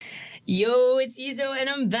Yo, it's Yee-soh, and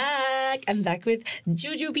I'm back. I'm back with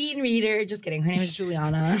Juju Bean Reader. Just kidding. Her name is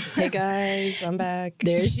Juliana. Hey, guys. I'm back.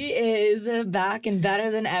 There she is, back and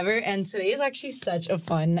better than ever. And today is actually such a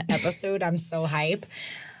fun episode. I'm so hype.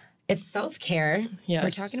 It's self-care. Yes. We're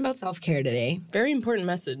talking about self-care today. Very important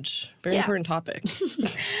message. Very important topic.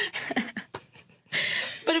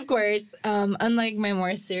 But of course, unlike my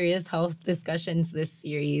more serious health discussions this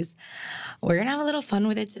series, we're going to have a little fun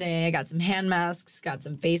with it today. I got some hand masks, got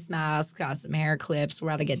some face masks, got some hair clips. We're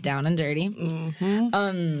about to get down and dirty.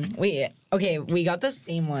 Mm-hmm. We got the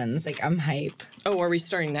same ones. Like, I'm hype. Oh, are we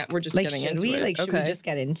starting that? We're just getting into it. Should we just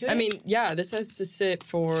get into it? I mean, yeah, this has to sit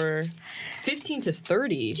for 15 to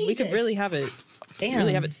 30. Jesus. We could really have it. Damn.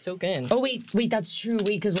 Really have it soak in. Oh, wait, that's true.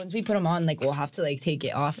 Because once we put them on, we'll have to, take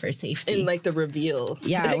it off for safety. In, the reveal.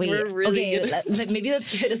 Yeah, We're really maybe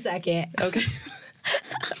let's give it a second. Okay.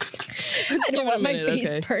 I don't want my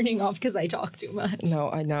face burning off because I talk too much.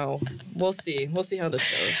 No, I know. We'll see. We'll see how this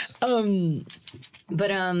goes.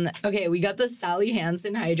 Okay, we got the Sally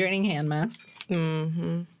Hansen hydrating hand mask.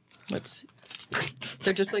 Mm-hmm.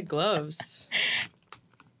 They're just like gloves.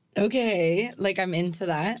 Okay, I'm into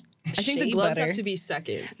that. I think the gloves have to be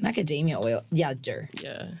second. Macadamia oil. Yeah, dur.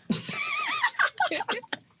 Yeah.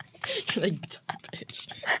 Bitch.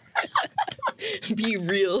 Be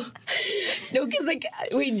real. No, because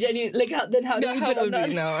we genuinely how do we put on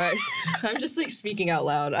that? No, I'm just speaking out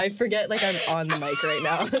loud. I forget I'm on the mic right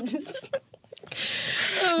now. I'm just.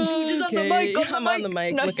 Juju's on the mic. I'm on the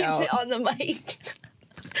mic. No, look out. Sit on the mic.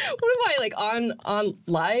 What am I on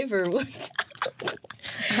live or what?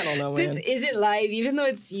 I don't know, man. This isn't live, even though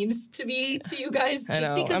it seems to be to you guys.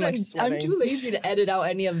 Just because I'm too lazy to edit out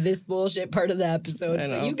any of this bullshit part of the episode,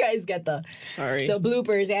 so you guys get the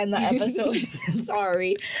bloopers and the episode.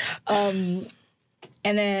 Sorry. And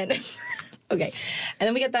then okay, and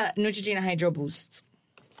then we get the Neutrogena Hydro Boost.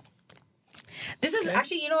 This is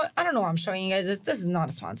actually, I don't know why I'm showing you guys this. This is not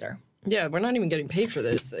a sponsor. Yeah, we're not even getting paid for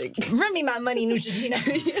this. Run me my money, Neutrogena.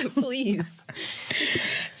 Yeah, please.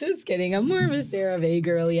 Just kidding. I'm more of a CeraVe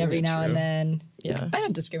girly every now and then. Yeah. I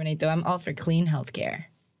don't discriminate, though. I'm all for clean healthcare.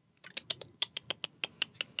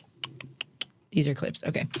 These are clips.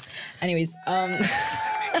 Okay. Anyways,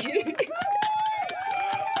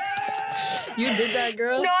 You did that,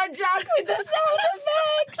 girl? No, Jack with the sound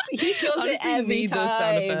effects. He kills it every time. Those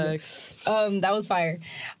sound effects. That was fire.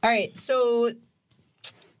 All right, so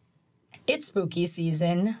it's spooky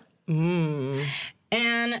season.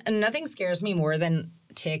 And nothing scares me more than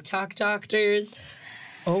TikTok doctors.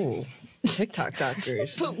 Oh, TikTok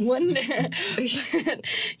doctors. But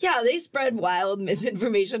they spread wild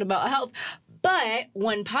misinformation about health. But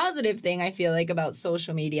one positive thing I feel about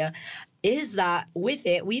social media is that with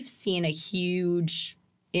it, we've seen a huge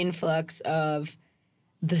influx of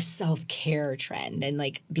the self-care trend and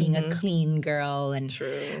being a clean girl and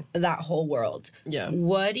that whole world. Yeah.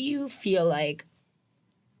 What do you feel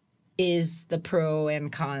is the pro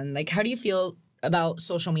and con? How do you feel about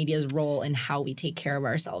social media's role in how we take care of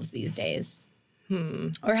ourselves these days?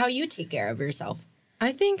 Or how you take care of yourself?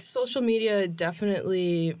 I think social media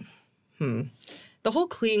definitely... The whole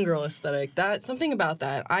clean girl aesthetic, something about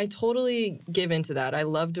that. I totally give into that. I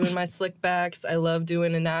love doing my slick backs. I love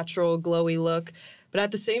doing a natural, glowy look. But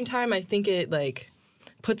at the same time, I think it,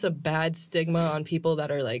 puts a bad stigma on people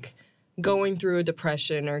that are, going through a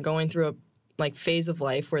depression or going through a, phase of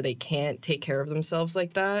life where they can't take care of themselves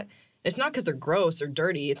like that. It's not because they're gross or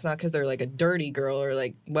dirty. It's not because they're, a dirty girl or,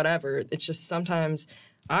 whatever. It's just sometimes...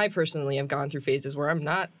 I personally have gone through phases where I'm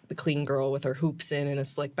not the clean girl with her hoops in and a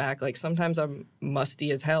slick back. Sometimes I'm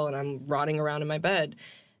musty as hell and I'm rotting around in my bed.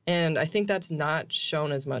 And I think that's not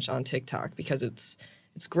shown as much on TikTok because it's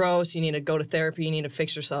gross. You need to go to therapy. You need to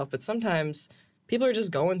fix yourself. But sometimes people are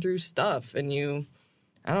just going through stuff and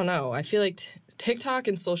I don't know. I feel like TikTok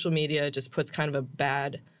and social media just puts kind of a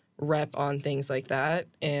bad rep on things like that.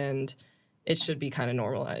 And it should be kind of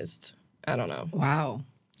normalized. I don't know. Wow.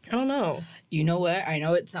 I don't know. You know what? I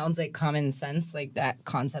know it sounds like common sense, that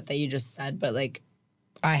concept that you just said, but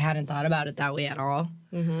I hadn't thought about it that way at all.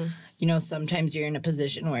 Mm-hmm. Sometimes you're in a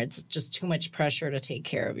position where it's just too much pressure to take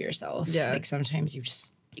care of yourself. Yeah. Sometimes you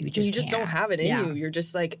just don't have it in you. You're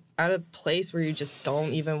just at a place where you just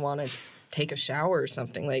don't even want to take a shower or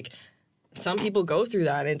something. Some people go through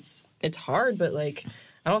that. It's hard, but I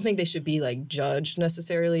don't think they should be judged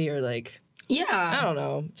necessarily or yeah. I don't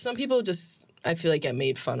know. Some people just I feel get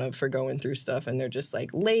made fun of for going through stuff and they're just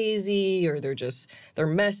lazy or they're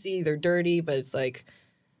messy, they're dirty, but it's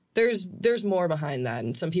there's more behind that.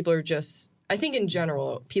 And some people are just, I think in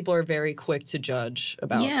general, people are very quick to judge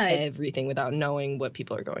about everything without knowing what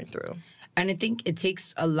people are going through. And I think it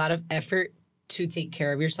takes a lot of effort to take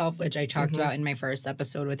care of yourself, which I talked about in my first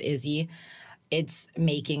episode with Izzy. It's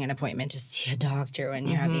making an appointment to see a doctor when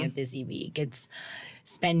you're having a busy week. It's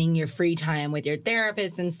spending your free time with your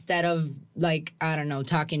therapist instead of, like, I don't know,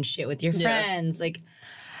 talking shit with your friends. Like,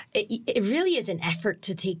 it really is an effort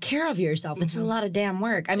to take care of yourself. It's a lot of damn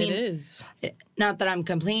work. I mean, it is. Not that I'm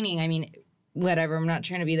complaining. I mean, whatever. I'm not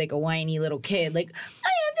trying to be like a whiny little kid. Like, I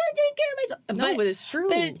have to take care of myself. No, but it's true.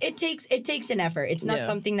 But it takes an effort. It's not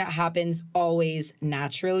something that happens always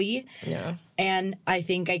naturally. Yeah. And I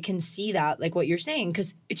think I can see that, like what you're saying,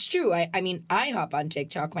 because it's true. I mean, I hop on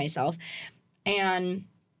TikTok myself, and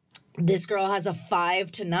this girl has a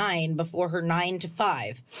 5 to 9 before her 9 to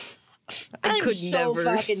 5. I'm so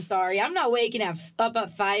fucking sorry. I'm not waking up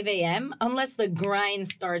at 5 a.m. unless the grind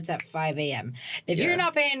starts at 5 a.m. If you're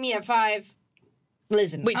not paying me at 5,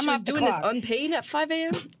 listen. Wait, she was doing this unpaid at 5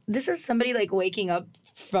 a.m.? This is somebody like waking up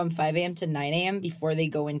from 5 a.m. to 9 a.m. before they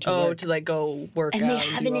go into work. Oh, to like go work out. And they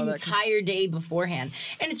have an entire day beforehand.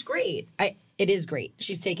 And it's great. It is great.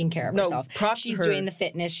 She's taking care of herself. Props She's to her. doing the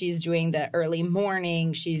fitness. She's doing the early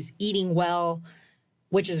morning. She's eating well,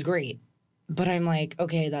 which is great. But I'm like,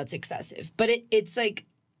 okay, that's excessive. But it's like,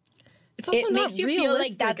 it's also it not makes you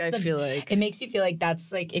realistic, feel like that's I feel like. It makes you feel like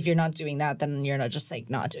that's like, if you're not doing that, then you're not just like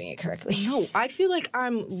not doing it correctly. No, I feel like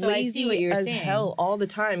I'm lazy as hell all the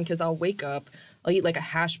time because I'll wake up, I'll eat like a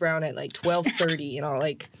hash brown at like 12:30 and I'll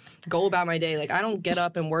like go about my day. Like I don't get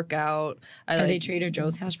up and work out. Are they Trader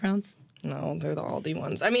Joe's hash browns? No, they're the Aldi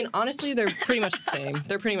ones. I mean, honestly, they're pretty much the same.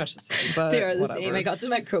 They're pretty much the same, but they are the whatever. same. I got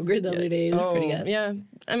some at Kroger the other day. It was pretty good. Yeah.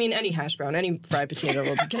 I mean, any hash brown, any fried potato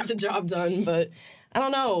will get the job done, but I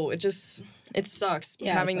don't know. It sucks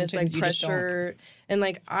having this like pressure. And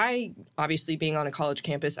like I, obviously being on a college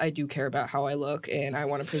campus, I do care about how I look and I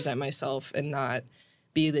want to present myself and not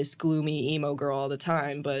be this gloomy emo girl all the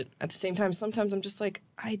time. But at the same time, sometimes I'm just like,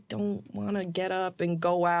 I don't want to get up and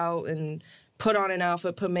go out and put on an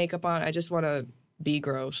outfit, put makeup on. I just want to be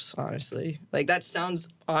gross, honestly. Like, that sounds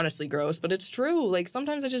honestly gross, but it's true. Like,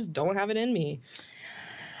 sometimes I just don't have it in me.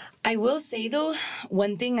 I will say, though,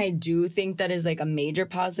 one thing I do think that is, like, a major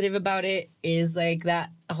positive about it is, like,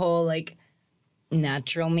 that whole, like,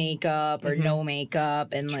 natural makeup or no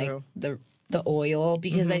makeup and, like, the oil.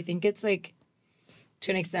 Because I think it's, like,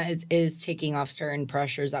 to an extent, it is taking off certain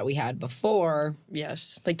pressures that we had before.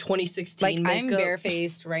 Yes. Like 2016 like, makeup. I'm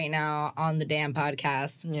barefaced right now on the damn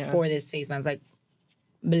podcast for this face mask. Like,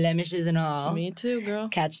 blemishes and all. Me too, girl.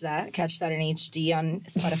 Catch that in HD on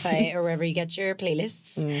Spotify or wherever you get your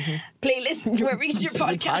playlists. Playlists, wherever you get your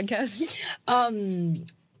podcasts.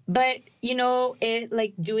 But, you know, it,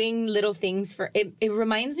 like, doing little things for... It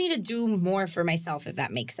reminds me to do more for myself, if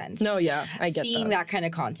that makes sense. No, yeah, I get Seeing that kind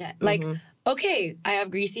of content. Like... Okay, I have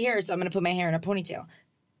greasy hair, so I'm going to put my hair in a ponytail.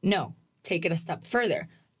 No, take it a step further.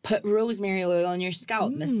 Put rosemary oil on your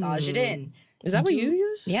scalp. Massage it in. Is that what you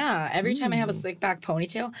use? Yeah. Every time I have a slick back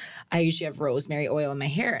ponytail, I usually have rosemary oil in my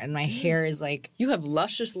hair, and my hair is like... You have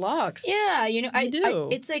luscious locks. Yeah, you know, I do.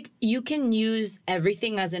 It's like you can use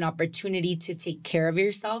everything as an opportunity to take care of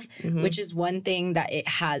yourself, which is one thing that it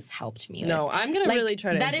has helped me with. No, I'm going to really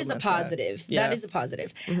try to That is a positive. That is a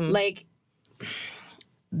positive. Like...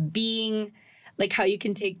 being like how you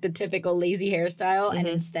can take the typical lazy hairstyle and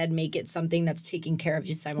instead make it something that's taking care of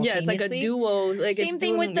you simultaneously. Yeah, it's like a duo. Like same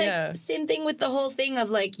thing with the whole thing of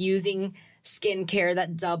like using skincare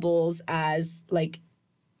that doubles as like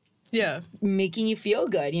making you feel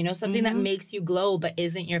good, you know, something that makes you glow but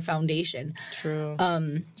isn't your foundation. True.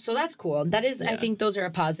 So that's cool. That is, I think those are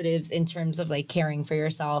positives in terms of like caring for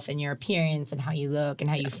yourself and your appearance and how you look and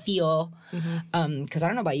how you feel. Because I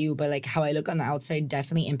don't know about you, but like how I look on the outside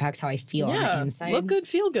definitely impacts how I feel on the inside. Look good,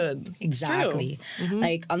 feel good. Exactly.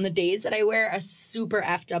 Like on the days that I wear a super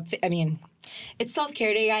effed up I mean, it's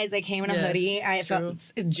self-care day, guys. I came in a hoodie. I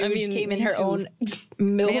felt Juge came in her own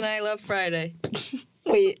milk. Man, I love Friday.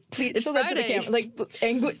 Wait, please show that to the camera.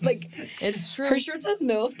 Like, it's true. Her shirt says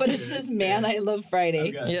MILF, but it says "Man, I love Friday."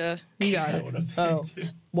 Okay. Yeah, you got it. Oh,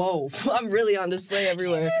 whoa! I'm really on display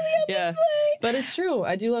everywhere. She's really on display. But it's true.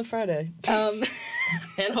 I do love Friday.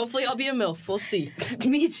 And hopefully I'll be a MILF. We'll see.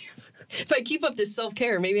 Me too. If I keep up this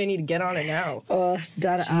self-care, maybe I need to get on it now.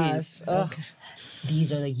 Jeez. Okay.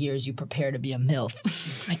 These are the years you prepare to be a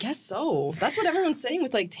MILF. I guess so. That's what everyone's saying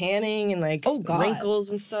with like tanning and like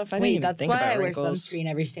wrinkles and stuff. That's why I wear sunscreen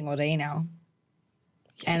every single day now.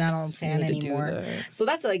 Yes, and I don't tan anymore. So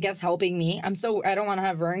that's, I guess, helping me. I don't want to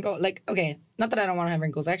have wrinkles. Like, okay, not that I don't want to have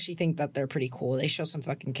wrinkles. I actually think that they're pretty cool. They show some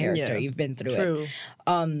fucking character. You've been through it.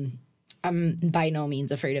 I'm by no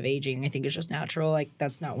means afraid of aging. I think it's just natural. Like,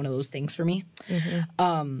 that's not one of those things for me.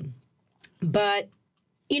 But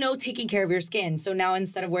taking care of your skin. So now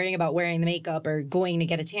instead of worrying about wearing the makeup or going to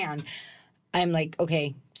get a tan, I'm like,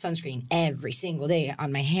 okay, sunscreen every single day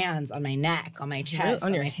on my hands, on my neck, on my chest,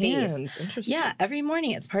 on my face. Interesting. Yeah, every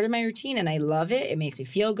morning. It's part of my routine, and I love it. It makes me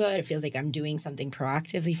feel good. It feels like I'm doing something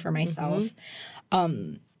proactively for myself.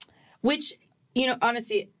 Which,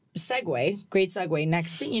 honestly, great segue.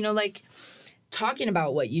 Next thing, like talking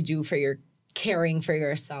about what you do for your caring for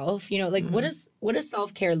yourself. Like what does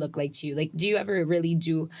self-care look like to you? Like, do you ever really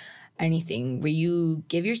do anything where you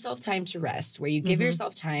give yourself time to rest, where you give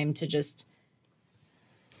yourself time to just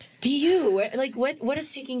be you? Like, what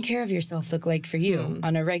does taking care of yourself look like for you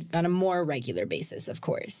on a more regular basis, of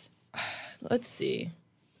course? Let's see.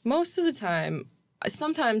 Most of the time,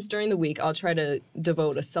 sometimes during the week, I'll try to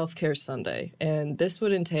devote a self-care Sunday. And this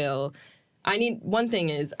would entail, one thing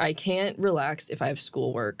is I can't relax if I have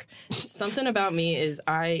schoolwork. Something about me is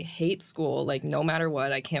I hate school, like no matter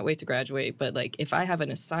what. I can't wait to graduate. But like if I have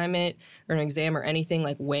an assignment or an exam or anything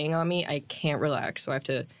like weighing on me, I can't relax. So I have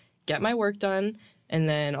to get my work done. And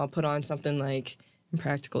then I'll put on something like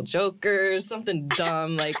Impractical Jokers, something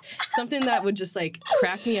dumb, like something that would just like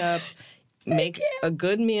crack me up, make a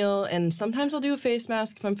good meal. And sometimes I'll do a face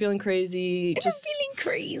mask if I'm feeling crazy. I'm feeling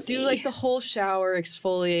crazy. Do like the whole shower,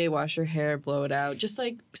 exfoliate, wash your hair, blow it out. Just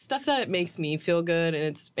like stuff that makes me feel good.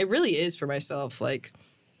 And it really is for myself. Like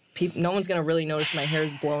no one's going to really notice my hair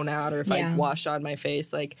is blown out or if I wash on my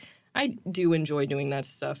face. Like I do enjoy doing that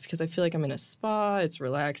stuff because I feel like I'm in a spa. It's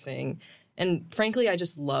relaxing. And frankly, I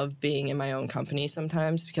just love being in my own company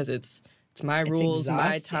sometimes because it's my rules,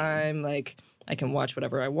 my time. Like I can watch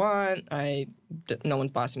whatever I want. No one's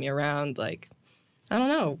bossing me around. Like I don't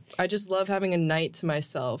know. I just love having a night to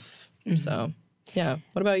myself. So yeah.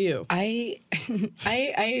 What about you? I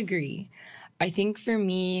agree. I think for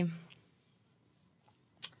me,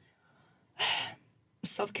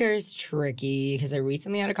 self-care is tricky because I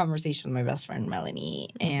recently had a conversation with my best friend Melanie,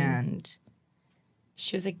 and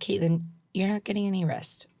she was like, "Caitlin, you're not getting any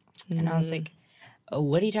rest." And I was like, "Oh,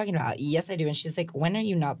 what are you talking about?" "Yes, I do." And she's like, "When are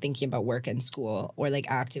you not thinking about work and school or like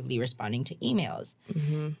actively responding to emails?"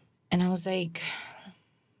 And I was like,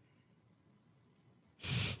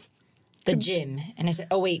 "The gym." And I said,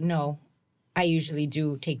 "Oh, wait, no. I usually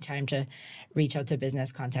do take time to reach out to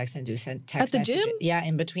business contacts and do text at the messages." gym? Yeah,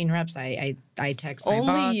 in between reps, I text my Only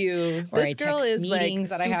boss. you. Or this I girl text is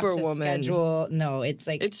meetings like that I have to superwoman. schedule. No, it's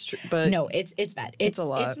like It's but no, it's bad. It's a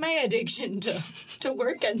lot. It's my addiction to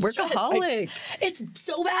work and workaholic. It's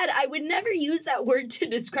so bad. I would never use that word to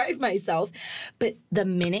describe myself, but the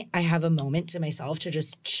minute I have a moment to myself to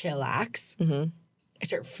just chillax. I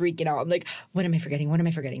start freaking out. I'm like, what am I forgetting? What am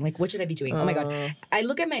I forgetting? Like, what should I be doing? Oh my God. I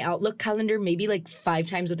look at my Outlook calendar maybe like 5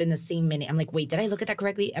 times within the same minute. I'm like, wait, did I look at that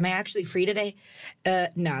correctly? Am I actually free today?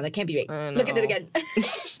 No, that can't be right. Look at it again.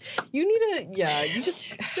 You need you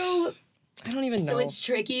just, so, I don't even know. So it's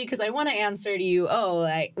tricky because I want to answer to you,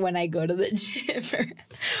 like when I go to the gym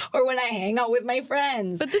or when I hang out with my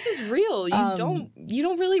friends. But this is real. You don't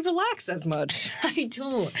really relax as much. I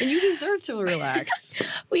don't. And you deserve to relax.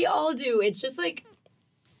 We all do. It's just like,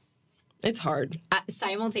 it's hard.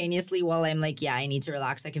 Simultaneously, while I'm like, I need to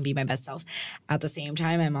relax, I can be my best self. At the same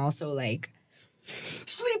time, I'm also like,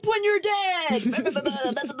 sleep when you're dead.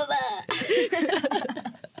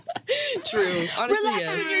 True. Honestly,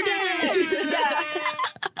 relax when you're dead.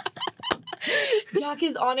 Jack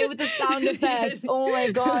is on it with the sound effects. Oh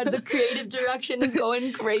my God, the creative direction is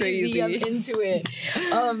going crazy. I'm into it.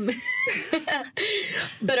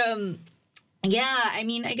 But I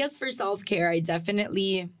mean, I guess for self-care, I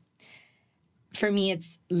definitely. For me,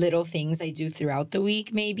 it's little things I do throughout the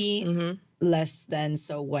week, maybe less than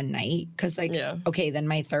one night. Because, okay, then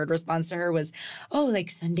my third response to her was, like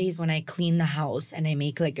Sundays when I clean the house and I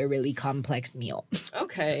make like a really complex meal.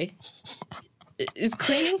 Okay. Is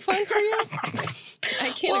cleaning fun for you?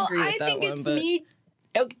 I can't agree with that one. I think it's me.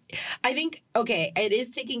 Okay. I think, it is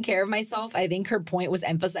taking care of myself. I think her point was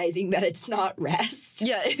emphasizing that it's not rest.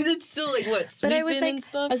 Yeah, it's still like what, sweeping and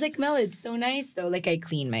stuff? I was like, Mel, it's so nice though. Like I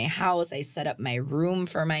clean my house. I set up my room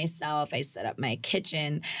for myself. I set up my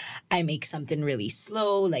kitchen. I make something really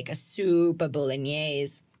slow, like a soup, a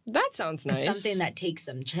bolognese. That sounds nice. Something that takes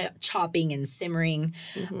some chopping and simmering.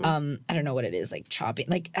 I don't know what it is, like chopping.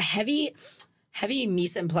 Like a heavy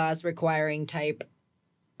mise en place requiring type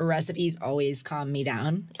recipes always calm me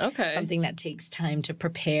down. Okay. Something that takes time to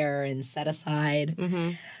prepare and set aside.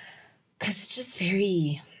 Because it's just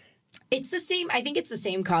it's the same, I think it's the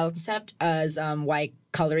same concept as why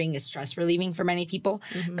coloring is stress relieving for many people.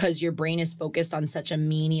 Because your brain is focused on such a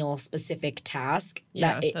menial specific task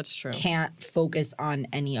that it that's true. Can't focus on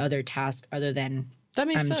any other task other than that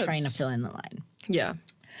makes I'm sense. Trying to fill in the line. Yeah.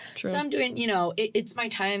 True. So I'm doing, it's my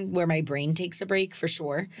time where my brain takes a break for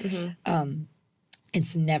sure. Mm-hmm.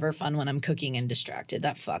 It's never fun when I'm cooking and distracted.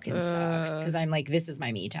 That fucking sucks. Because I'm like, this is my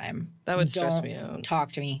me time. That would stress me out. Don't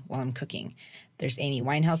talk to me while I'm cooking. There's Amy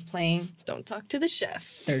Winehouse playing. Don't talk to the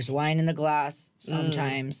chef. There's wine in the glass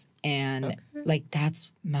sometimes. And that's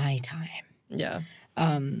my time. Yeah.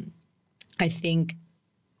 I think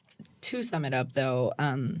to sum it up though,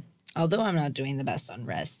 although I'm not doing the best on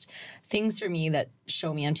rest, things for me that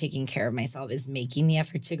show me I'm taking care of myself is making the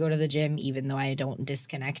effort to go to the gym, even though I don't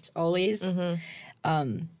disconnect always. Mm-hmm.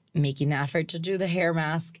 Making the effort to do the hair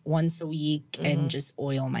mask once a week and just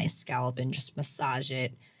oil my scalp and just massage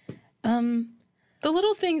it. The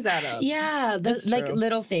little things add up. Yeah,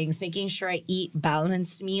 little things. Making sure I eat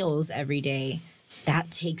balanced meals every day.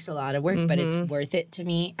 That takes a lot of work, but it's worth it to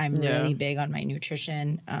me. I'm really big on my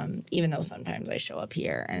nutrition, even though sometimes I show up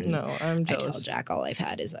here and I'm jealous. I tell Jack all I've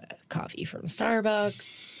had is a coffee from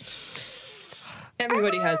Starbucks.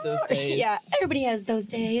 Everybody has those days. Yeah, everybody has those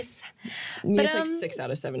days. But it's like 6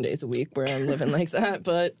 out of 7 days a week where I'm living like that,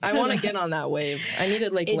 but I want to get on that wave. I need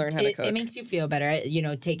to learn how to cook. It makes you feel better,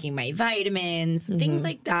 taking my vitamins, things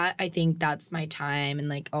like that. I think that's my time.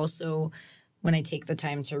 And also when I take the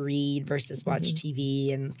time to read versus watch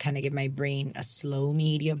TV and kind of give my brain a slow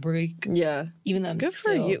media break. Yeah. Even though I'm Good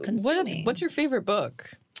still for you. consuming. What's your favorite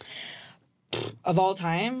book? Of all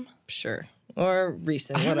time? Sure. Or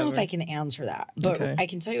recent, I don't know if I can answer that, but I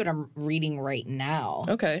can tell you what I'm reading right now.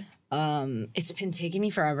 Okay. It's been taking me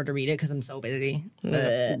forever to read it because I'm so busy.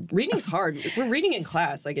 Reading's hard. We're reading in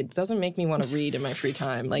class. It doesn't make me want to read in my free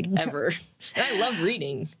time, ever. And I love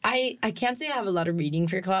reading. I can't say I have a lot of reading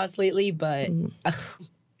for class lately, but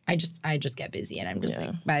I just get busy and I'm just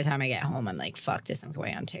by the time I get home, I'm like, fuck this, I'm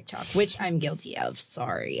going on TikTok, which I'm guilty of.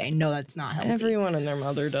 Sorry. I know that's not healthy. Everyone and their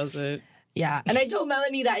mother does it. Yeah. And I told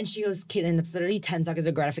Melanie that and she goes, Caitlin, it's literally 10 seconds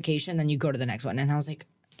of gratification, then you go to the next one. And I was like,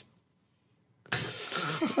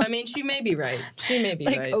 I mean, she may be right. She may be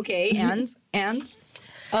right. Okay, and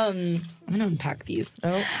I'm gonna unpack these.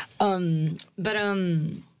 Oh.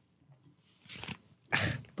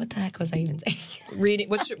 What the heck was I even saying? Reading.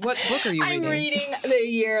 What book are you reading? I'm reading The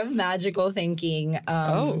Year of Magical Thinking. Is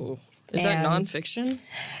that nonfiction?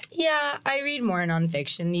 Yeah, I read more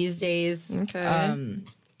nonfiction these days. Okay.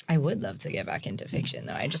 I would love to get back into fiction,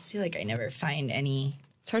 though. I just feel like I never find any.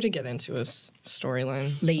 It's hard to get into a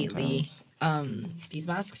storyline lately. These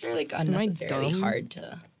masks are unnecessarily hard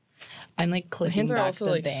to. I'm clipping hands are back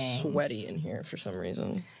also the bangs. Sweaty in here for some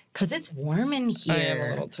reason. Because it's warm in here. I am a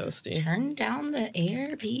little toasty. Turn down the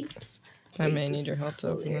air, peeps. I may need your help to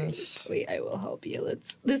open this. Wait, I will help you.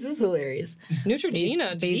 This is hilarious.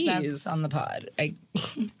 Neutrogena, base masks on the pod. I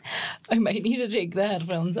might need to take the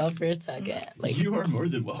headphones off for a second. You are more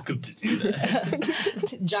than welcome to do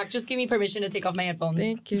that. Jack just gave me permission to take off my headphones.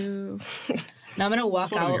 Thank you. Now I'm gonna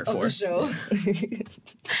walk out of the show.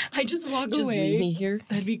 I just walked away. Leave me here.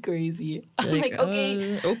 That'd be crazy. I'm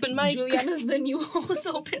okay. Open mic. Juliana's the new host.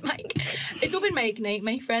 Open mic. It's open mic night.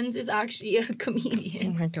 My friend is actually a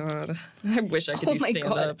comedian. Oh my god. I wish I could do stand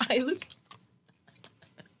up.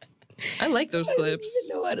 I like those clips. I don't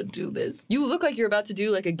even know how to do this. You look like you're about to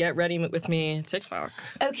do a get ready with me TikTok.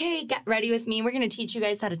 Okay, get ready with me. We're going to teach you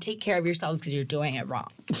guys how to take care of yourselves because you're doing it wrong.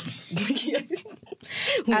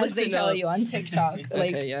 As they tell you on TikTok.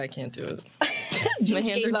 Okay, yeah, I can't do it. My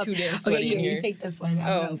hands are too damn sweaty in here. You take this one.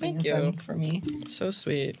 Thank you. For me. So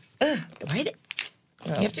sweet. Why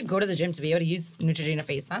you have to go to the gym to be able to use Neutrogena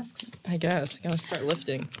face masks? I guess. I gotta start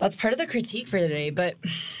lifting. That's part of the critique for today, but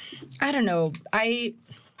I don't know.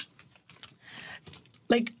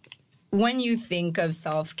 When you think of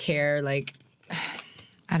self-care,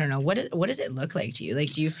 I don't know, what does it look like to you?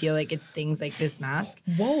 Do you feel like it's things like this mask?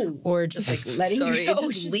 Whoa. Or just letting Sorry, you know? It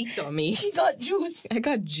just leaks on me. She got juice. I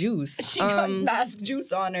got juice. She got mask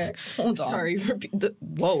juice on her. Hold on. Sorry.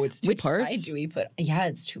 Whoa, it's two parts? Which side do we put? Yeah,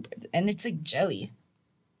 it's 2 parts. And it's jelly.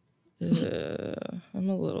 I'm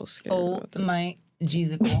a little scared about that. My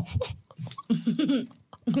Jeesicle.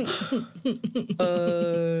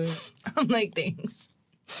 I'm thanks.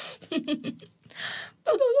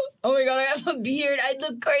 Oh my god, I have a beard. I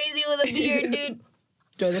look crazy with a beard, dude.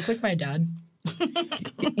 Do I look like my dad?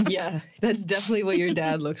 Yeah, that's definitely what your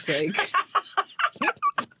dad looks like. What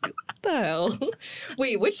the hell?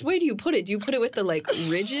 Wait, which way do you put it? Do you put it with the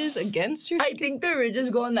ridges against your skin? I think the ridges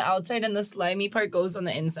go on the outside and the slimy part goes on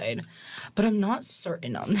the inside. But I'm not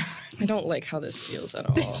certain on that. I don't like how this feels at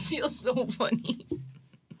all. This feels so funny.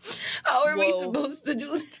 How are we supposed to do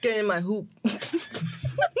this? It's getting in my hoop.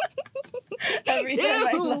 Every time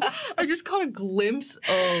I laugh. I just caught a glimpse.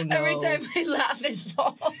 Oh, no. Every time I laugh, it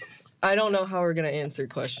falls. I don't know how we're going to answer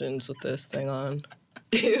questions with this thing on.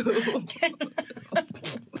 Ew.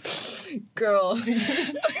 Girl.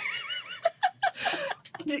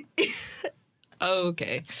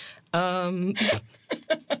 Okay.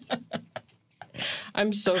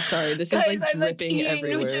 I'm so sorry. This Guys, is like dripping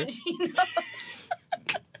everywhere.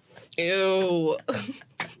 Ew.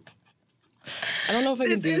 I don't know if I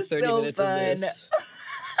can do 30 minutes of this.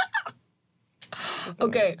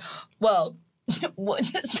 Okay, well, what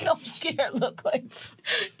does self-care look like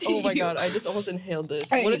to Oh my you? God, I just almost inhaled this.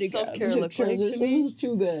 What does self-care look like to me? This is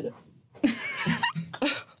too good.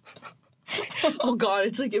 Oh God,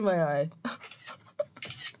 it's like in my eye.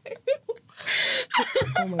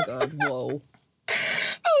 Oh my God, whoa.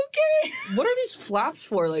 Okay. What are these flaps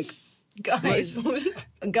for? Like, guys,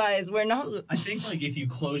 we're not... I think, like, if you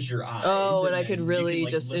close your eyes... Oh, and I could really can,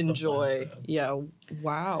 like, just enjoy. Yeah,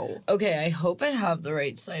 wow. Okay, I hope I have the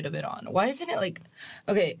right side of it on. Why isn't it like...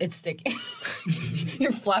 Okay, it's sticking.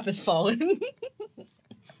 Your flap is falling.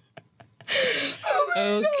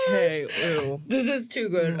 Oh okay, ew. This is too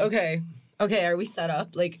good. Okay, are we set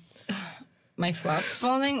up? Like, my flap's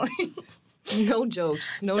falling? Like... No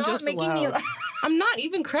jokes. No Stop jokes making allowed. me laugh. I'm not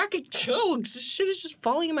even cracking jokes. This shit is just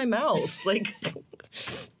falling in my mouth. Like,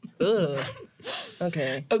 ugh.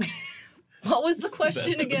 Okay. What was the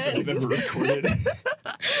question again? I've ever recorded.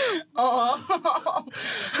 Oh,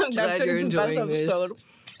 I'm glad you're enjoying this.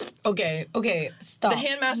 Okay, stop. The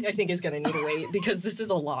hand mask, I think, is going to need to wait because this is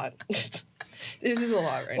a lot. This is a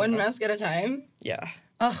lot right now. One mask at a time? Yeah.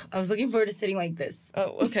 Ugh, I was looking forward to sitting like this.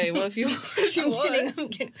 Oh, okay. Well, if you want. I'm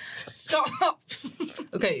kidding. Stop.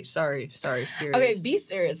 Okay, sorry, serious. Okay, be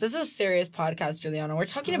serious. This is a serious podcast, Juliana. We're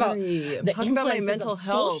talking about the my influences mental of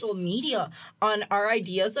health. social media on our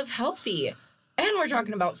ideas of healthy. And we're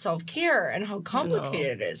talking about self-care and how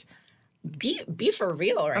complicated it is. Be for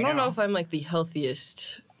real right now. I don't know if I'm like the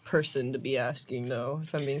healthiest person to be asking, though,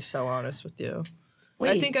 if I'm being so honest with you. Wait,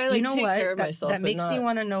 I think I take care of myself. That makes me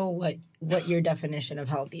want to know what your definition of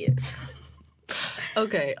healthy is.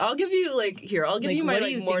 Okay, I'll give you I'll give you my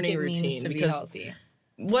morning routine because healthy.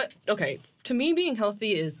 To me being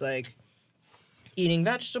healthy is like eating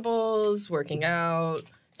vegetables, working out,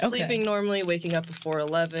 sleeping normally, waking up before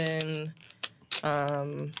 11,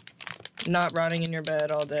 not rotting in your bed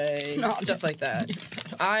all day, stuff like that.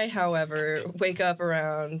 I, however, wake up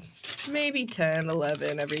around maybe 10,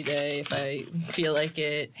 11 every day if I feel like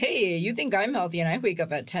it. Hey, you think I'm healthy and I wake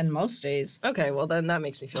up at 10 most days. Okay, well then that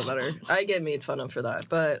makes me feel better. I get made fun of for that,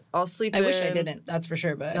 but I'll sleep I wish I didn't, that's for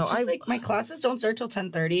sure, but no, it's just like my classes don't start till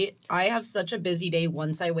 10:30. I have such a busy day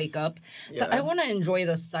once I wake up that I want to enjoy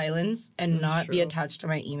the silence and not be attached to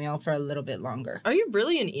my email for a little bit longer. Are you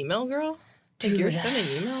really an email girl? Dude, you're sending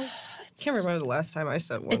emails? I can't remember the last time I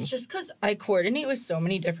sent one. It's just because I coordinate with so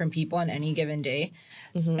many different people on any given day,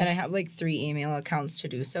 and I have like 3 email accounts to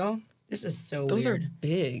do so. This is so Those weird. Those are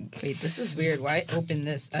big. Wait, this is weird. Why open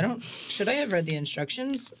this? Should I have read the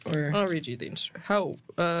instructions? Or I'll read you the instructions.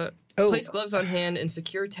 Place gloves on hand and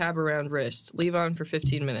secure tab around wrist. Leave on for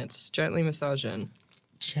 15 minutes. Gently massage in.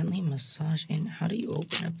 Gently massage in? How do you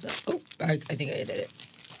open up that? Oh, I think I did it.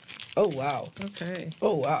 Oh, wow. Okay.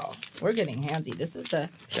 Oh, wow. We're getting handsy. This is the... I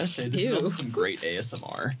gotta say, this is also some great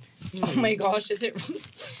ASMR. Oh my gosh, is it...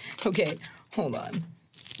 Okay, hold on.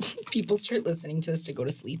 People start listening to this to go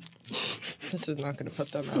to sleep. This is not going to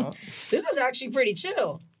put them out. This is actually pretty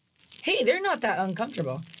chill. Hey, they're not that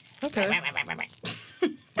uncomfortable. Okay.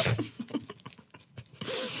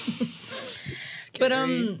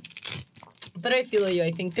 But I feel you.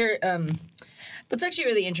 I think they're... That's actually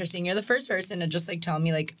really interesting. You're the first person to just, like, tell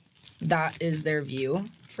me, like, that is their view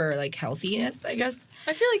for, like, healthiness, I guess.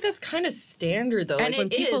 I feel like that's kind of standard, though. And like, when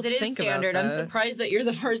people it think is standard. about that. I'm surprised that you're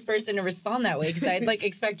the first person to respond that way, because I'd, like,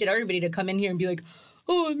 expected everybody to come in here and be like,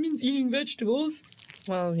 oh, it means eating vegetables.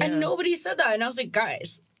 Well, yeah. And nobody said that. And I was like,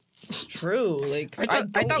 guys. It's true. Like, I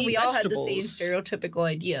thought we all had the vegetables. same stereotypical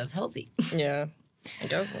idea of healthy. Yeah.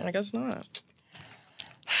 I guess not.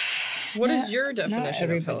 What is your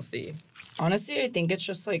definition of healthy? Honestly, I think it's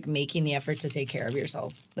just, like, making the effort to take care of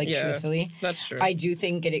yourself. Like, truthfully. That's true. I do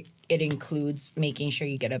think it includes making sure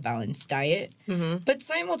you get a balanced diet. Mm-hmm. But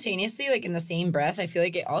simultaneously, like, in the same breath, I feel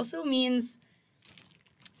like it also means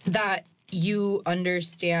that you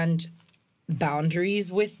understand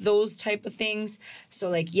boundaries with those type of things. So,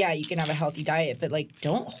 like, yeah, you can have a healthy diet, but, like,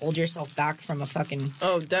 don't hold yourself back from a fucking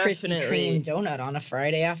Krispy Kreme donut on a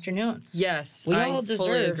Friday afternoon. Yes, we all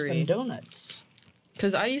deserve some donuts.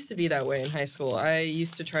 Because I used to be that way in high school. I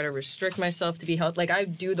used to try to restrict myself to be healthy. Like, I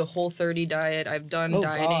do the Whole30 diet. I've done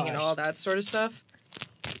dieting and all that sort of stuff.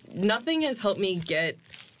 Nothing has helped me get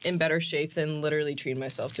in better shape than literally treating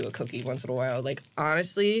myself to a cookie once in a while. Like,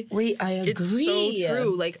 honestly. Wait, I agree. It's so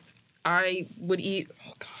true. Like, I would eat,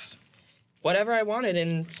 whatever I wanted,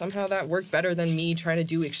 and somehow that worked better than me trying to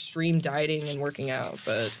do extreme dieting and working out,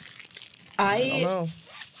 but I don't know.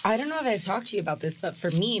 I don't know if I've talked to you about this, but for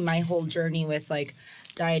me, my whole journey with, like,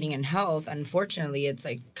 dieting and health, unfortunately, it's,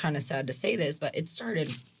 like, kind of sad to say this, but it started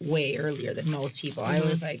way earlier than most people. I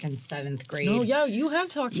was, like, in 7th grade. Oh, yeah, you have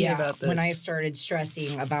talked to me about this. When I started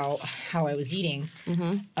stressing about how I was eating.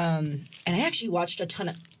 And I actually watched a ton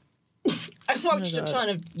of... I watched a ton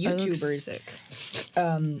of YouTubers.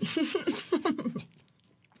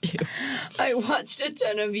 I watched a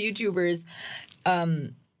ton of YouTubers,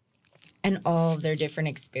 and all of their different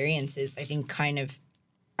experiences, I think, kind of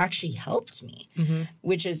actually helped me,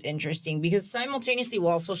 which is interesting because simultaneously,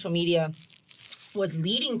 while social media was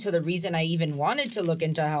leading to the reason I even wanted to look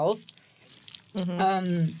into health,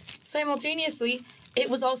 simultaneously, it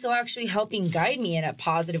was also actually helping guide me in a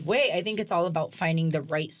positive way. I think it's all about finding the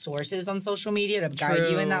right sources on social media to guide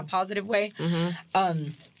you in that positive way.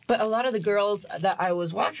 But a lot of the girls that I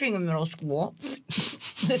was watching in middle school,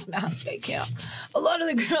 this mask, I can't. A lot of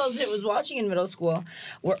the girls that I was watching in middle school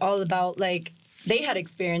were all about, like, they had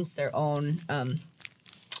experienced their own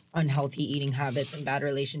unhealthy eating habits and bad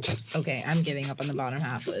relationships. Okay, I'm giving up on the bottom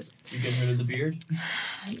half of this. You getting rid of the beard?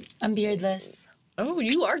 I'm beardless. Oh,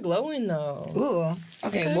 you are glowing, though. Ooh.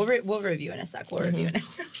 Okay. We'll review in a sec.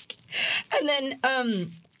 And then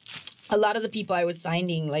a lot of the people I was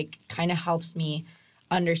finding, like, kind of helps me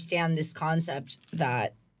understand this concept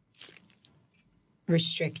that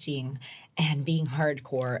restricting and being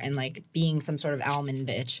hardcore and, like, being some sort of almond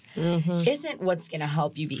bitch isn't what's going to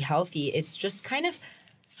help you be healthy. It's just kind of...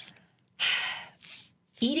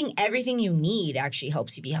 eating everything you need actually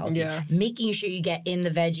helps you be healthy. Yeah. Making sure you get in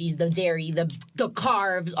the veggies, the dairy, the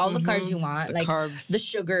carbs, all the carbs you want. The like carbs. The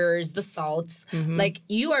sugars, the salts. Like,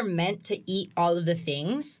 you are meant to eat all of the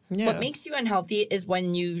things. Yeah. What makes you unhealthy is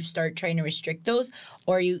when you start trying to restrict those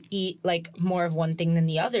or you eat, like, more of one thing than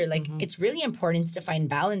the other. Like, it's really important to find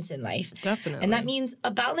balance in life. Definitely. And that means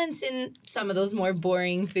a balance in some of those more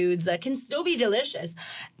boring foods that can still be delicious.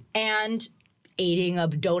 And eating a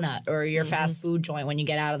donut or your fast food joint when you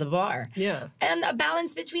get out of the bar. Yeah. And a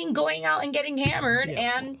balance between going out and getting hammered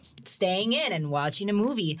and staying in and watching a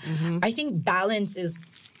movie. I think balance is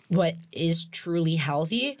what is truly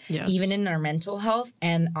healthy, even in our mental health.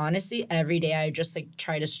 And honestly, every day I just, like,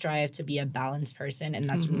 try to strive to be a balanced person, and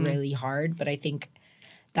that's really hard. But I think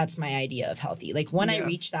that's my idea of healthy. Like, when I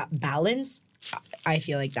reach that balance, I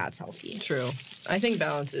feel like that's healthy. True. I think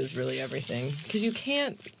balance is really everything because you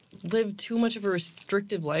can't live too much of a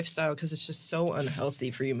restrictive lifestyle because it's just so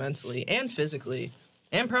unhealthy for you mentally and physically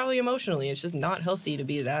and probably emotionally. It's just not healthy to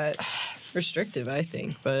be that restrictive, I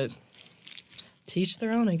think. But to each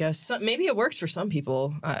their own, I guess. Maybe it works for some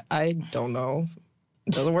people. I don't know.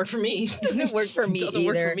 It doesn't work for me. Doesn't work for me doesn't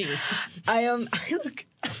either. Work for me. I look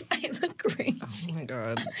crazy. Oh my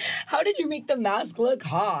god. How did you make the mask look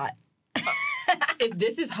hot? If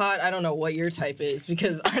this is hot, I don't know what your type is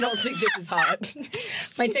because I don't think this is hot.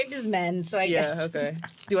 My type is men, so I guess. Yeah, okay.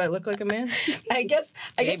 Do I look like a man? I guess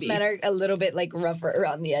men are a little bit, like, rougher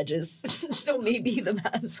around the edges, so maybe the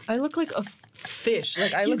mask. I look like a fish.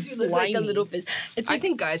 Like, I look slimy. Look like a little fish. It's like, I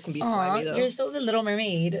think guys can be slimy, though. You're so the Little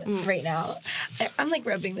Mermaid right now. I'm, like,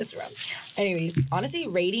 rubbing this around. Anyways, honestly,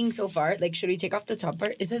 rating so far, like, should we take off the top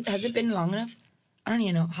part? Has it been long enough? I don't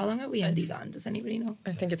even know. How long have we had these on? Does anybody know?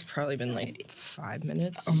 I think it's probably been, like, 5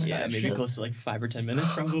 minutes. Oh my God, maybe close to, like, 5 or 10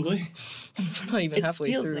 minutes, probably. We're not even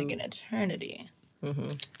halfway through. It feels like an eternity.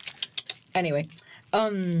 Anyway,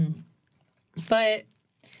 but,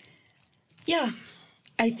 yeah,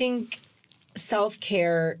 I think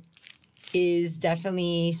self-care is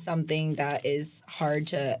definitely something that is hard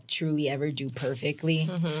to truly ever do perfectly.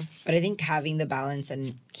 But I think having the balance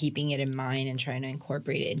and keeping it in mind and trying to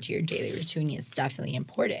incorporate it into your daily routine is definitely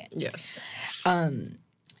important. Yes.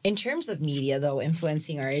 In terms of media, though,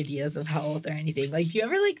 influencing our ideas of health or anything, like, do you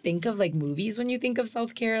ever, like, think of, like, movies when you think of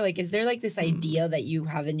self-care? Like, is there, like, this idea that you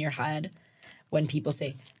have in your head when people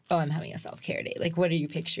say, oh, I'm having a self-care day? Like, what are you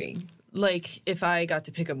picturing? Like, if I got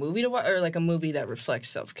to pick a movie to watch, or, like, a movie that reflects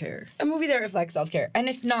self-care? A movie that reflects self-care. And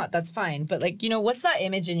if not, that's fine. But, like, you know, what's that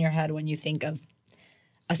image in your head when you think of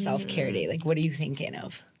a self-care day? Like, what are you thinking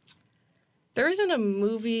of? There isn't a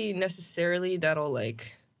movie necessarily that'll,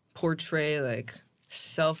 like, portray, like,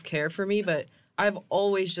 self-care for me, but I've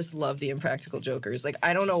always just loved the Impractical Jokers. Like,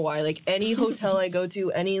 I don't know why. Like, any hotel I go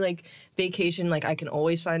to, any, like, vacation, like, I can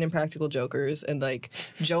always find Impractical Jokers. And, like,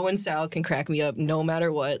 Joe and Sal can crack me up no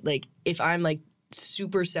matter what. Like, if I'm, like,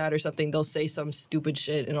 super sad or something, they'll say some stupid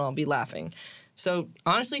shit and I'll be laughing. So,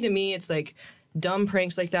 honestly, to me, it's, like, dumb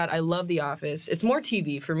pranks like that. I love The Office. It's more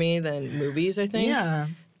TV for me than movies, I think. Yeah.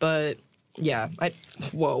 But yeah,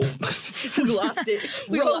 whoa, we lost it.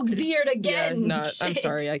 Rogue beard again. Yeah, I'm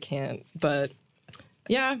sorry, I can't. But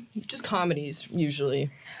yeah, just comedies usually.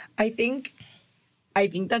 I think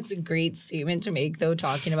that's a great statement to make, though,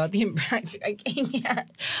 talking about the impractical. I can't.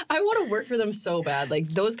 I want to work for them so bad. Like,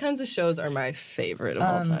 those kinds of shows are my favorite of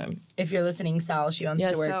all time. If you're listening, Sal, she wants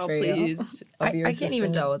to work Sal, for please. you. I can't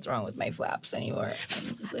even tell what's wrong with my flaps anymore.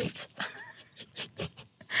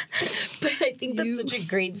 But I think that's such a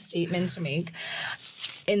great statement to make,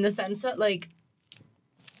 in the sense that, like,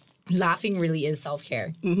 laughing really is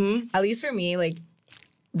self-care. Mm-hmm. At least for me, like,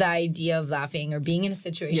 the idea of laughing or being in a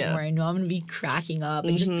situation where I know I'm going to be cracking up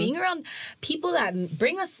and just being around people that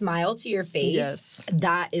bring a smile to your face,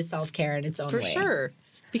 that is self-care in its own way. For sure.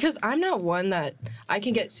 Because I'm not one that I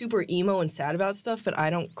can get super emo and sad about stuff, but I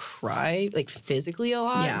don't cry, like, physically a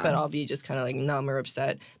lot. Yeah. But I'll be just kind of, like, numb or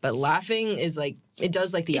upset. But laughing is, like, it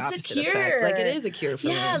does, like, the opposite effect. Like, it is a cure for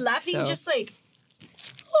me. Yeah, laughing just, like...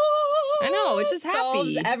 I know, it's just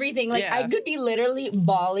solves happy. Everything. Like, I could be literally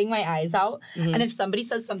bawling my eyes out, and if somebody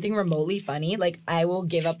says something remotely funny, like, I will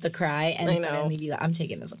give up the cry and suddenly be like, I'm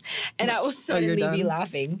taking this one. And I will suddenly be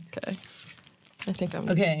laughing. Okay. I think I'm...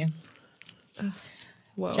 Okay.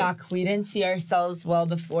 Whoa. Jack, we didn't see ourselves well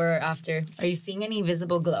before or after. Are you seeing any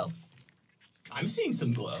visible glow? I'm seeing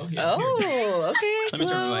some glow. Yeah, okay. Let me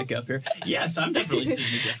turn my mic up here. Yes, I'm definitely seeing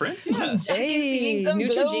a difference. Yeah. Jack is seeing some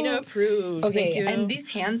Neutrogena glow. approved. Okay, and these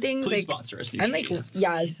hand things, Please like, sponsor us, I'm like,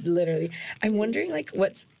 Neutrogena. literally. I'm wondering, like,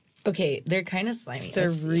 what's... Okay, they're kind of slimy.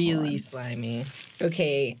 They're really slimy.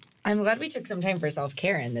 Okay, I'm glad we took some time for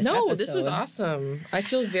self-care in this episode. No, this was awesome. I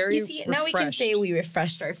feel very refreshed. Now we can say we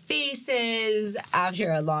refreshed our faces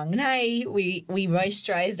after a long night. We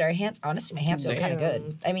moisturized our hands. Honestly, my hands feel kind of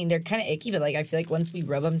good. I mean, they're kind of icky, but, like, I feel like once we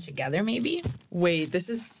rub them together, maybe. Wait,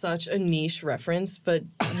 this is such a niche reference, but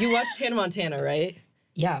you watched Hannah Montana, right?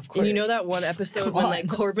 Yeah, of course. And you know that one episode when, like,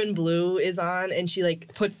 Corbin Bleu is on and she,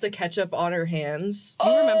 like, puts the ketchup on her hands? Do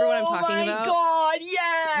you remember what I'm talking about? Oh, my God,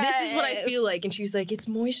 yes! This is what I feel like. And she's like, it's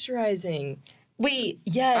moisturizing. Wait,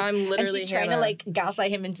 yes. I'm literally And she's trying to, like,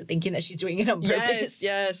 gaslight him into thinking that she's doing it on purpose.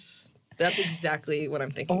 Yes. That's exactly what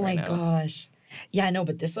I'm thinking right now. Oh, my gosh. Yeah, no,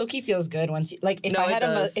 but this low-key feels good once you... Like, if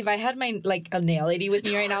I had my, like, a nail lady with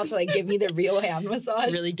me right now to, like, give me the real hand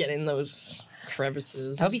massage. Really get in those...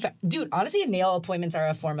 crevices. That would be fun. Dude, honestly, nail appointments are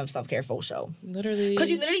a form of self-care full show. Literally. Because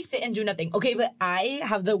you literally sit and do nothing. Okay, but I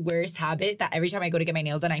have the worst habit that every time I go to get my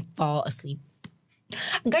nails done, I fall asleep.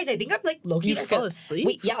 Guys, I think I'm, like, low-key... You fall asleep?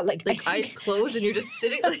 Wait, yeah, like eyes closed and you're just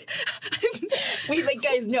sitting, like... Wait, like,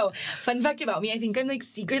 guys, no. Fun fact about me, I think I'm, like,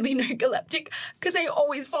 secretly narcoleptic because I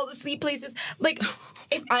always fall asleep places. Like,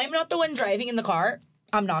 if I'm not the one driving in the car...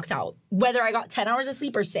 I'm knocked out. Whether I got 10 hours of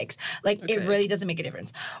sleep or 6. Like, it really doesn't make a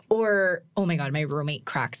difference. Or, oh my God, my roommate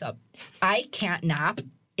cracks up. I can't nap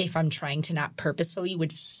if I'm trying to nap purposefully,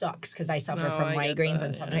 which sucks because I suffer from migraines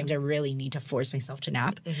and sometimes I really need to force myself to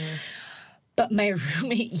nap. Mm-hmm. But my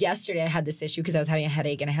roommate, yesterday I had this issue because I was having a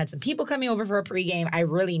headache and I had some people coming over for a pregame. I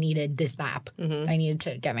really needed this nap. Mm-hmm. I needed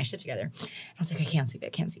to get my shit together. I was like, I can't sleep.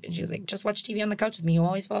 And she was like, just watch TV on the couch with me. You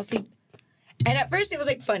always fall asleep. And at first it was,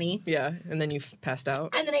 like, funny. Yeah, and then you passed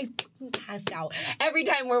out. And then I passed out. Every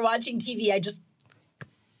time we're watching TV, I just...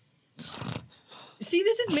 See,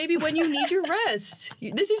 this is maybe when you need your rest.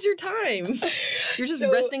 This is your time. You're just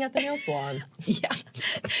resting at the nail salon. Yeah,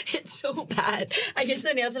 it's so bad. I get to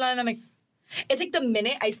the nail salon and I'm like... It's like the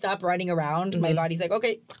minute I stop running around, my body's like,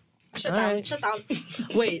 okay, shut down.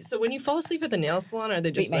 Wait, so when you fall asleep at the nail salon, are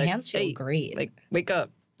they just my hands feel great. Like, wake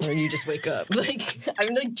up. Or you just wake up. Like,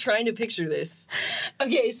 I'm, like, trying to picture this.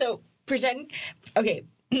 Okay, so pretend... Okay.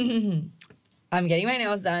 I'm getting my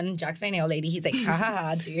nails done. Jack's my nail lady. He's like, ha, ha,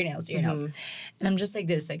 ha, do your nails. And I'm just like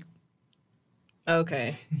this, like...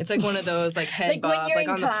 Okay. It's like one of those, like, head bob, like,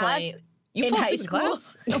 on the plane. You fall asleep in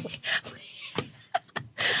class? No.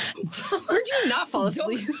 Where do you not fall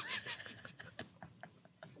asleep?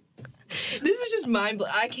 This is just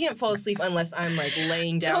mind-blowing. I can't fall asleep unless I'm, like,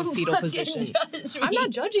 laying down fetal position. I'm not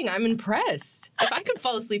judging. I'm impressed. If I could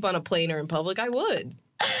fall asleep on a plane or in public, I would.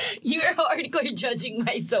 You're hardcore judging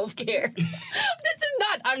my self-care. This is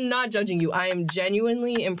not... I'm not judging you. I am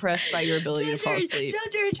genuinely impressed by your ability to fall asleep.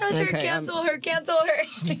 Judge her, cancel her.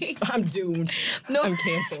 I'm doomed. No. I'm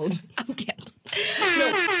canceled. I'm canceled.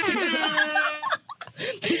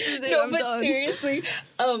 No. I'm done. Seriously,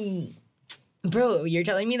 bro, you're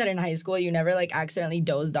telling me that in high school you never, like, accidentally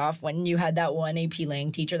dozed off when you had that one AP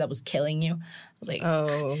Lang teacher that was killing you? I was like...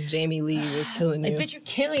 Oh, Jamie Lee was killing you. Like, bitch, you're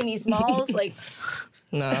killing me, Smalls. Like...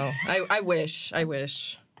 No. I wish.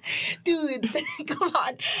 Dude, come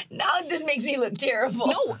on. Now this makes me look terrible.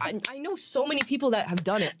 No, I know so many people that have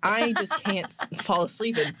done it. I just can't fall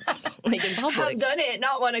asleep in public. I've done it,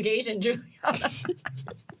 not one occasion, Juliana.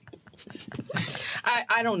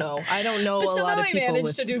 I don't know. I don't know but a lot of people. I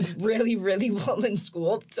managed to do really, really well in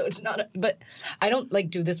school, so it's not. But I don't like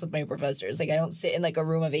do this with my professors. Like I don't sit in like a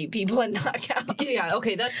room of 8 people and knock out. Yeah,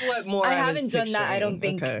 okay, that's what more. I haven't done that. I don't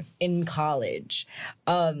think in college.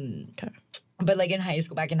 But like in high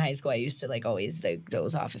school, back in high school, I used to like always like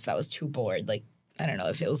doze off if I was too bored. Like I don't know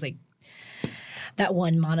if it was like that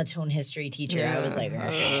one monotone history teacher. Yeah. I was like,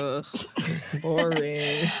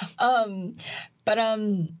 boring.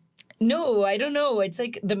 No, I don't know. It's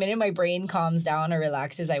like the minute my brain calms down or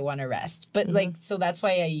relaxes, I want to rest. But like, so that's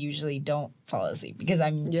why I usually don't fall asleep because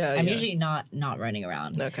I'm usually not running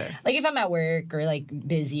around. Okay. Like if I'm at work or like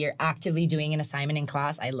busy or actively doing an assignment in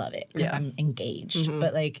class, I love it because I'm engaged.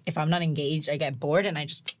 But like if I'm not engaged, I get bored and I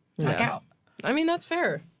just knock out. I mean, that's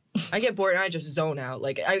fair. I get bored and I just zone out.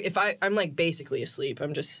 Like I'm like basically asleep.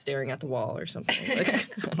 I'm just staring at the wall or something. Like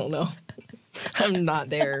I don't know. I'm not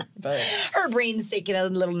there, but her brain's taking a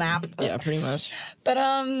little nap. Yeah, pretty much. But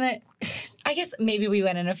I guess maybe we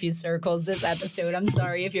went in a few circles this episode. I'm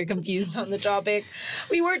sorry if you're confused on the topic.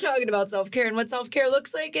 We were talking about self-care and what self-care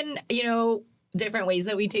looks like and, you know, different ways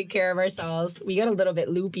that we take care of ourselves. We got a little bit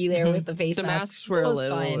loopy there with the face masks. The masks were a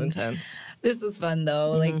little intense. This was fun,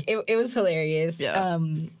 though. Like, it was hilarious. Yeah.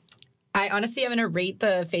 I honestly am going to rate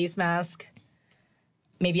the face mask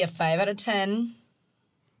maybe a 5 out of 10.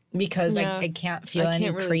 Because I can't feel any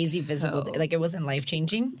really crazy visible. Like, it wasn't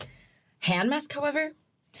life-changing. Hand mask, however,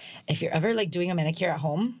 if you're ever, like, doing a manicure at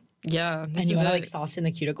home. Yeah. And you want to, like, soften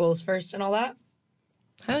the cuticles first and all that.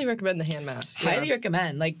 Highly recommend the hand mask. Highly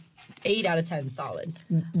recommend. Like, 8 out of 10 solid.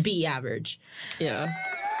 B average. Yeah.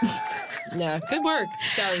 Yeah, good work,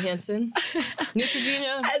 Sally Hansen.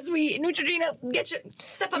 Neutrogena. Neutrogena,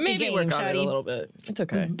 step up maybe your game, work on it a little bit. It's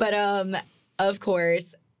okay. But, of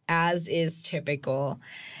course, as is typical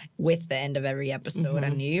with the end of every episode, I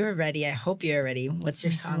knew you were ready. I hope you're ready. What's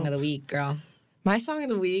your song of the week, girl? My song of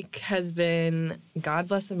the week has been "God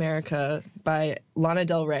Bless America" by Lana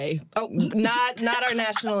Del Rey. Oh, not our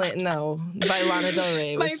national anthem. No, by Lana Del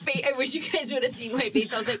Rey. My face. I wish you guys would have seen my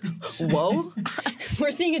face. I was like, "Whoa,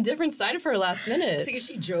 we're seeing a different side of her last minute." It's like, is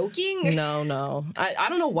she joking? No. I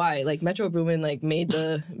don't know why. Like Metro Boomin like made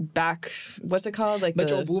the back. What's it called? Like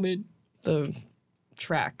Metro Boomin. The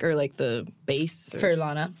track or like the bass for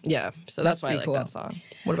Lana. Yeah, so that's why I like that song.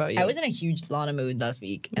 What about you? I was in a huge Lana mood last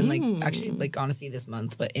week and like actually like honestly this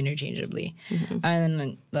month, but interchangeably. And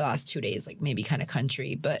then the last 2 days like maybe kind of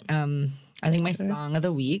country, but I think my song of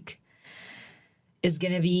the week is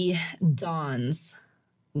gonna be Dawn's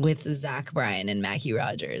with Zach Bryan and Mackie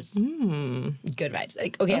Rogers. Good vibes.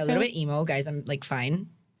 Like okay, a little bit emo, guys. I'm like fine.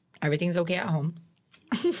 Everything's okay at home.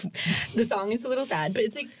 The song is a little sad, but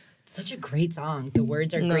it's like such a great song. The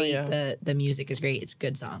words are great. The music is great. It's a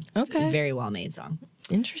good song. Okay. It's a very well made song.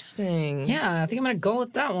 Interesting. Yeah, I think I'm going to go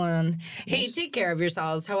with that one. Hey, take care of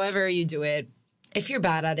yourselves however you do it. If you're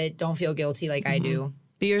bad at it, don't feel guilty like I do.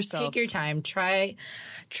 Be yourself. Take your time. Try.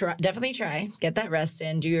 Definitely try. Get that rest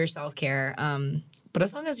in. Do your self-care. But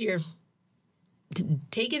as long as you're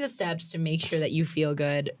taking the steps to make sure that you feel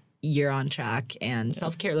good, you're on track, and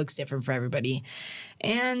self-care looks different for everybody.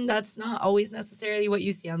 And that's not always necessarily what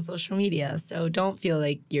you see on social media. So don't feel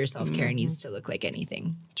like your self-care needs to look like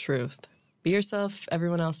anything. Truth. Be yourself.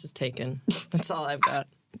 Everyone else is taken. That's all I've got.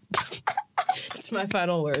 That's my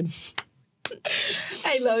final word.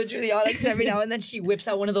 I love Juliana because every now and then she whips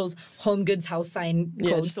out one of those Home Goods house sign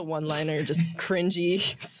quotes. Yeah, just a one-liner, just cringy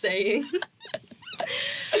saying.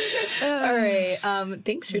 All right.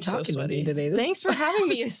 Thanks for talking to me today. Thanks for having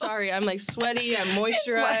me. Sorry, I'm like sweaty. I'm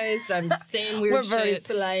moisturized. I'm saying weird shit. We're very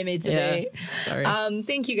slimy today. Yeah, sorry.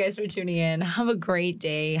 Thank you guys for tuning in. Have a great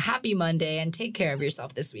day. Happy Monday, and take care of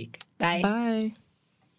yourself this week. Bye. Bye.